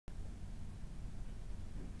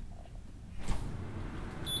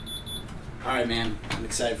All right, man. I'm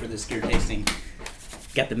excited for this gear tasting.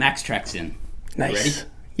 Got the MAXTRAX in. Nice. You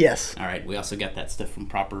ready? Yes. All right. We also got that stuff from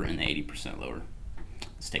Proper and the 80% lower.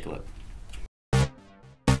 Let's take a look.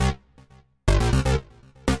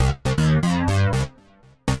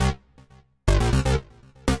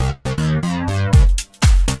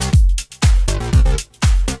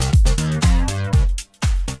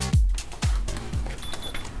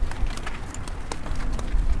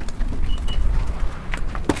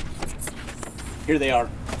 Here they are.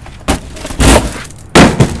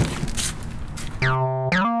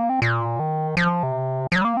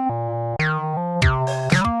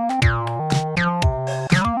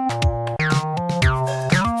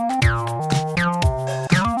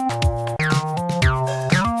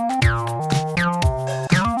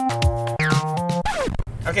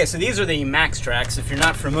 Okay, so these are the MAXTRAX. If you're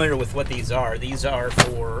not familiar with what these are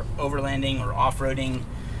for overlanding or off-roading.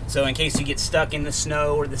 So in case you get stuck in the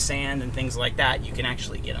snow or the sand and things like that, you can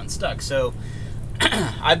actually get unstuck. So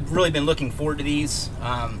I've really been looking forward to these.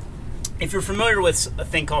 If you're familiar with a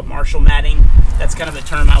thing called Marshall matting, that's kind of a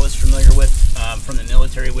term I was familiar with from the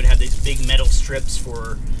military. We'd have these big metal strips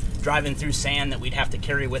for driving through sand that we'd have to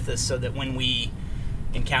carry with us so that when we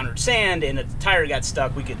encountered sand and a tire got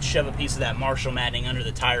stuck, we could shove a piece of that Marshall matting under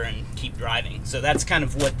the tire and keep driving. So that's kind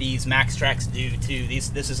of what these MAXTRAX do too.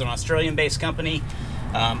 This is an Australian-based company.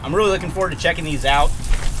 I'm really looking forward to checking these out.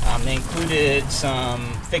 They included some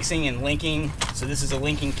fixing and linking. So this is a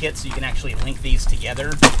linking kit, so you can actually link these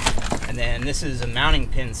together. And then this is a mounting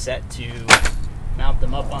pin set to mount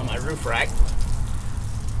them up on my roof rack.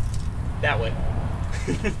 That way.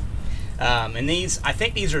 And these, I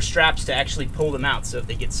think these are straps to actually pull them out. So if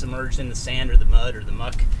they get submerged in the sand or the mud or the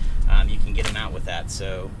muck, you can get them out with that.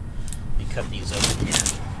 So you cut these open here.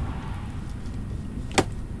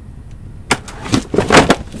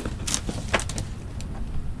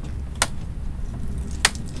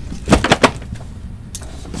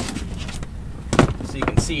 So you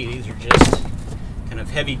can see these are just kind of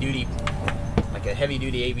heavy duty, like a heavy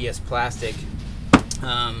duty ABS plastic.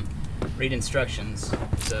 Read instructions.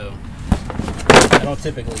 So I don't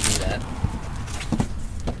typically do that.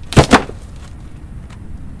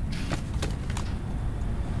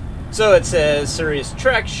 So it says serious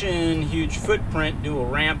traction, huge footprint, dual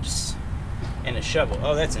ramps, and a shovel.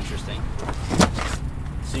 Oh, that's interesting.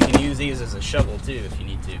 So you can use these as a shovel too if you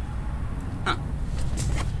need to. Huh.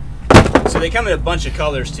 So they come in a bunch of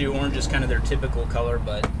colors too. Orange is kind of their typical color,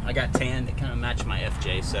 but I got tan to kind of match my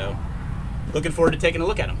FJ. So looking forward to taking a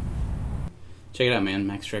look at them. Check it out, man.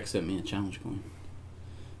 MAXTRAX sent me a challenge coin.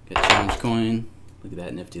 Got a challenge coin. Look at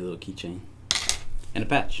that nifty little keychain. And a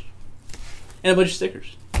patch. And a bunch of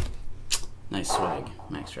stickers. Nice swag.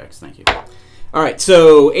 MAXTRAX, thank you. Alright,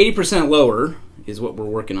 so 80% lower is what we're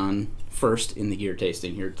working on first in the gear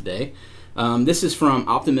tasting here today. This is from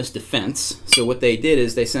Optimus Defense. So what they did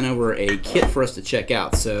is they sent over a kit for us to check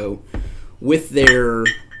out. So with their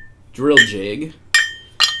drill jig,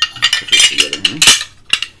 put this together here,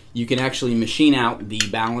 you can actually machine out the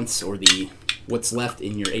balance or what's left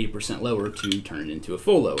in your 80% lower to turn it into a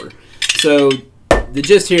full lower. So the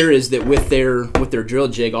gist here is that with their drill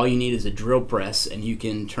jig, all you need is a drill press, and you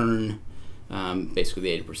can turn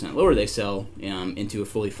basically the 80% lower they sell into a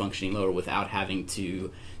fully functioning lower without having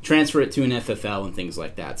to transfer it to an FFL and things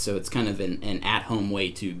like that. So it's kind of an at-home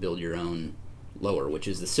way to build your own lower, which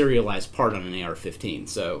is the serialized part on an AR-15.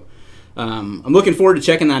 So I'm looking forward to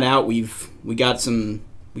checking that out. We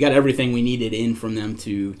got everything we needed in from them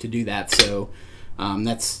to do that. So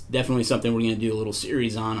that's definitely something we're going to do a little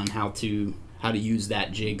series on how to use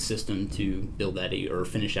that jig system to build that or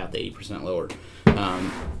finish out the 80% lower.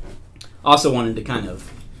 Also wanted to kind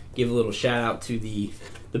of give a little shout out to the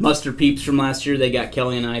Muster peeps from last year. They got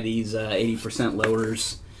Kelly and I these 80%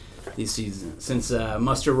 lowers this season. Since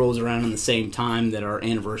Muster rolls around in the same time that our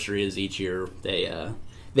anniversary is each year,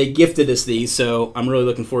 they gifted us these, so I'm really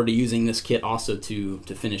looking forward to using this kit also to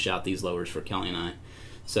finish out these lowers for Kelly and I.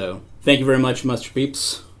 So thank you very much, Muster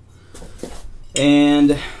peeps.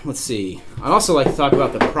 And let's see. I'd also like to talk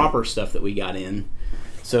about the Proper stuff that we got in.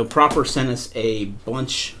 So Proper sent us a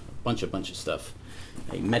bunch of stuff,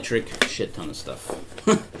 a metric shit ton of stuff.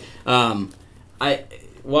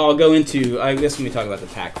 I'll go into, I guess let me talk about the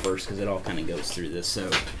pack first because it all kind of goes through this. So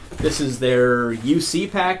this is their UC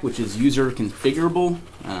pack, which is user configurable.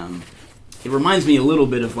 It reminds me a little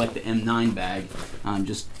bit of like the M9 bag,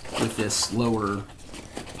 just with this lower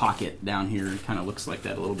pocket down here. It kind of looks like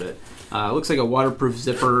that a little bit. It looks like a waterproof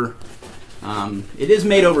zipper. It is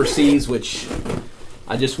made overseas, which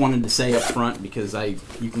I just wanted to say up front because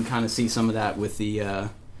you can kind of see some of that with the,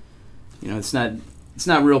 it's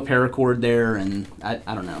not real paracord there, and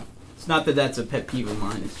I don't know. It's not that that's a pet peeve of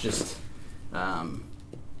mine. It's just, I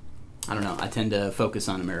don't know. I tend to focus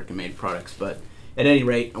on American-made products. But at any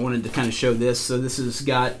rate, I wanted to kind of show this. So this has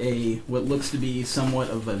got a what looks to be somewhat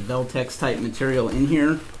of a Veltex type material in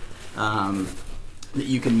here that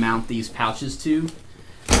you can mount these pouches to.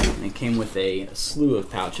 And it came with a slew of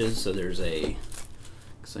pouches. So there's a,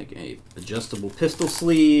 looks like a adjustable pistol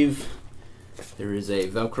sleeve. There is a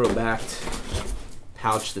Velcro-backed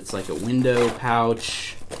pouch that's like a window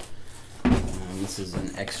pouch. This is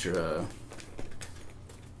an extra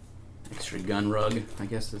gun rug, I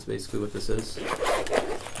guess that's basically what this is.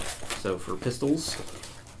 So for pistols,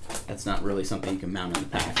 that's not really something you can mount in the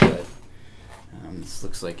pack, but this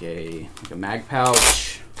looks like a mag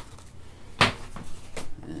pouch,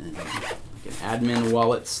 and like an admin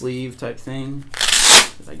wallet sleeve type thing.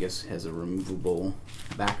 That I guess has a removable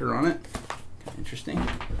backer on it. Kind of interesting.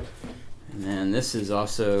 And then this is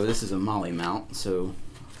a MOLLE mount, so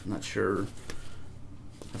I'm not sure.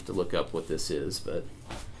 I have to look up what this is, but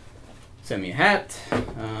sent me a hat.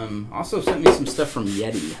 Also sent me some stuff from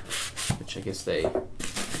Yeti, which I guess they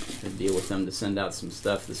deal with them to send out some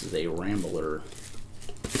stuff. This is a Rambler.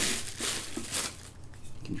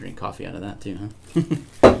 You can drink coffee out of that too, huh?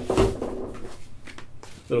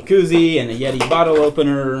 Little koozie and a Yeti bottle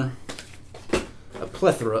opener. A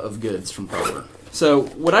plethora of goods from Parker. So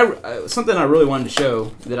something I really wanted to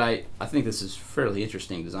show that I think this is fairly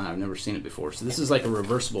interesting design. I've never seen it before. So this is like a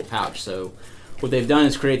reversible pouch. So what they've done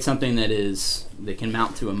is create something that can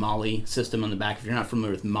mount to a MOLLE system on the back. If you're not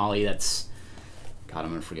familiar with MOLLE, that's, God, I'm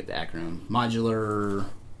going to forget the acronym. Modular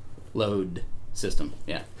Load System.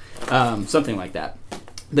 Yeah, something like that.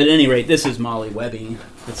 But at any rate, this is MOLLE webbing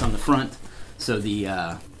that's on the front. So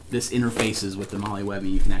this interfaces with the MOLLE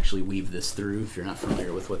webbing. You can actually weave this through if you're not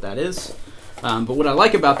familiar with what that is. But what I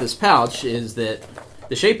like about this pouch is that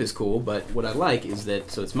the shape is cool, but what I like is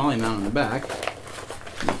that, so it's MOLLE mount on the back.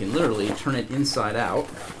 You can literally turn it inside out.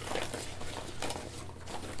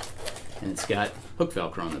 And it's got hook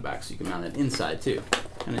Velcro on the back, so you can mount it inside too.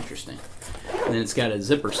 Kind of interesting. And then it's got a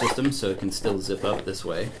zipper system, so it can still zip up this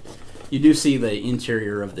way. You do see the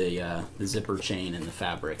interior of the zipper chain and the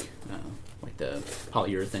fabric, like the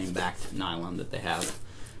polyurethane backed nylon that they have.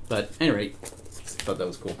 But at any rate, I thought that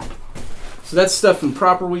was cool. So that's stuff from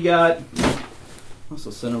Proper we got.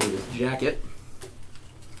 Also sent over this jacket.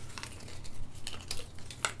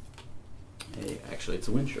 Hey, actually it's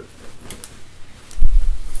a wind shirt.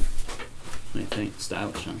 What do you think?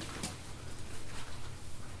 Stylish, huh?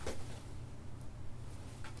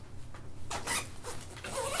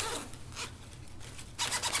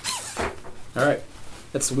 Alright,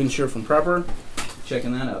 that's the wind shirt from Proper.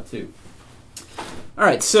 Checking that out too.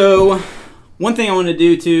 Alright, so one thing I want to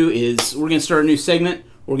do too is we're going to start a new segment.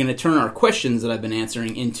 We're going to turn our questions that I've been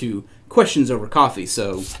answering into questions over coffee.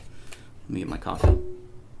 So let me get my coffee.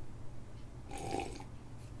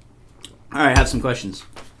 Alright, I have some questions.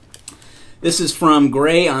 This is from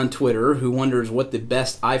Gray on Twitter, who wonders what the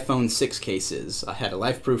best iPhone 6 case is. I had a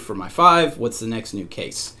LifeProof for my 5. What's the next new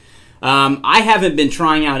case? I haven't been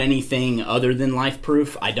trying out anything other than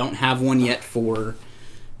LifeProof. I don't have one yet for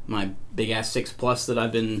my big-ass 6 Plus that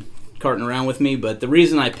I've been carting around with me, but the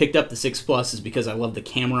reason I picked up the 6 Plus is because I love the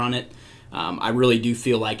camera on it. I really do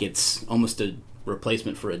feel like it's almost a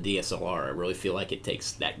replacement for a DSLR. I really feel like it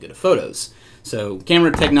takes that good of photos. So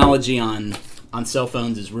camera technology on cell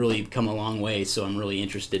phones has really come a long way, so I'm really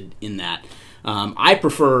interested in that. I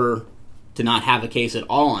prefer to not have a case at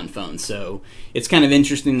all on phones, so it's kind of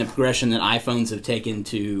interesting the progression that iPhones have taken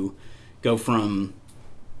to go from,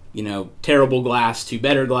 you know, terrible glass to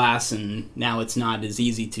better glass, and now it's not as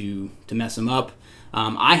easy to mess them up.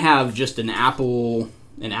 I have just an Apple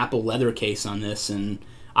leather case on this, and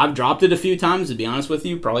I've dropped it a few times, to be honest with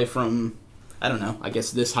you, probably from, I don't know, I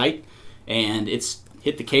guess this height, and it's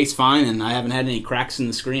hit the case fine, and I haven't had any cracks in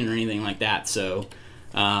the screen or anything like that. So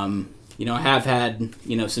you know, I have had,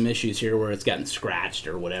 you know, some issues here where it's gotten scratched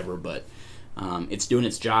or whatever, but it's doing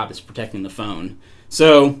its job. It's protecting the phone.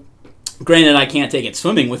 So granted, I can't take it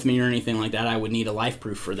swimming with me or anything like that. I would need a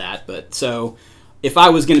LifeProof for that. But so if I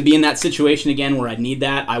was going to be in that situation again where I'd need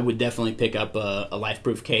that, I would definitely pick up a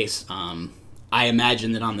LifeProof case. I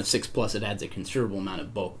imagine that on the 6 Plus it adds a considerable amount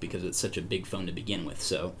of bulk because it's such a big phone to begin with.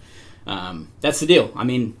 So that's the deal. I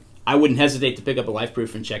mean, I wouldn't hesitate to pick up a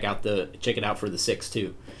LifeProof and check it out for the 6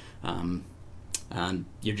 too.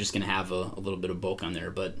 You're just going to have a little bit of bulk on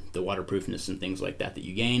there, but the waterproofness and things like that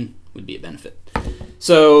you gain would be a benefit.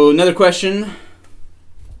 So another question.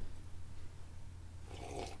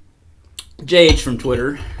 JH from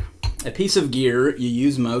Twitter. A piece of gear you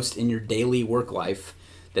use most in your daily work life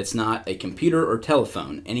that's not a computer or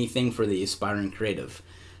telephone. Anything for the aspiring creative.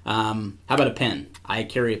 How about a pen? I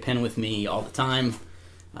carry a pen with me all the time.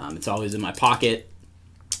 It's always in my pocket.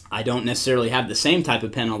 I don't necessarily have the same type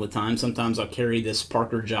of pen all the time. Sometimes I'll carry this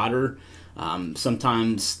Parker Jotter.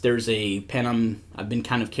 Sometimes there's a pen I've been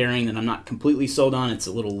kind of carrying that I'm not completely sold on. It's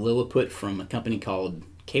a little Lilliput from a company called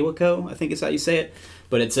Kawaco, I think is how you say it.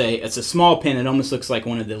 But it's a small pen. It almost looks like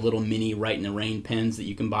one of the little mini Write in the Rain pens that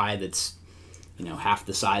you can buy that's, you know, half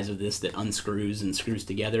the size of this, that unscrews and screws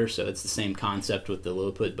together. So it's the same concept with the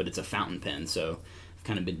Lilliput, but it's a fountain pen. So I've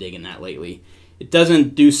kind of been digging that lately. It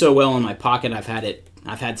doesn't do so well in my pocket. I've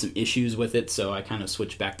had some issues with it, so I kind of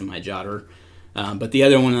switched back to my Jotter. But the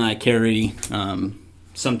other one that I carry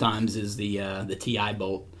sometimes is the TI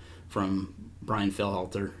bolt from Bryan.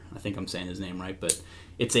 I think I'm saying his name right, but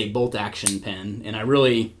it's a bolt action pen, and I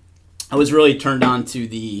was really turned on to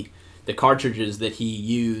the cartridges that he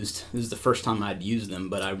used. This is the first time I'd used them,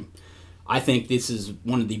 but I think this is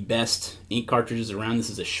one of the best ink cartridges around. This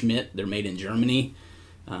is a Schmidt. They're made in Germany.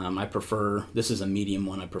 I prefer, this is a medium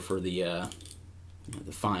one. I prefer the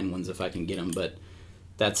fine ones if I can get them, but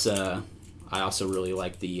that's I also really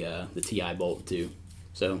like the TI bolt too.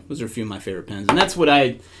 So those are a few of my favorite pens, and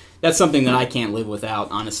that's something that I can't live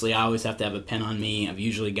without. Honestly, I always have to have a pen on me. I've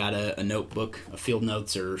usually got a notebook, a field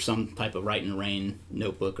notes, or some type of Write in the Rain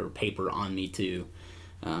notebook or paper on me too.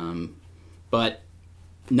 But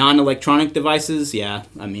non-electronic devices, yeah,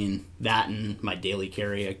 I mean that and my daily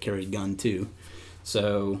carry. I carry a gun too.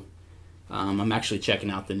 So I'm actually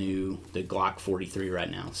checking out the Glock 43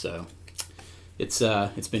 right now. So it's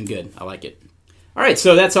been good. I like it. All right,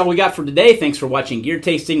 so that's all we got for today. Thanks for watching Gear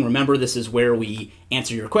Tasting. Remember, this is where we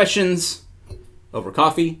answer your questions over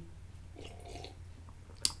coffee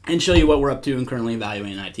and show you what we're up to and currently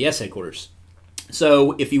evaluating ITS headquarters.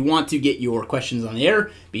 So if you want to get your questions on the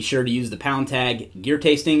air, be sure to use the # Gear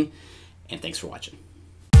Tasting. And thanks for watching.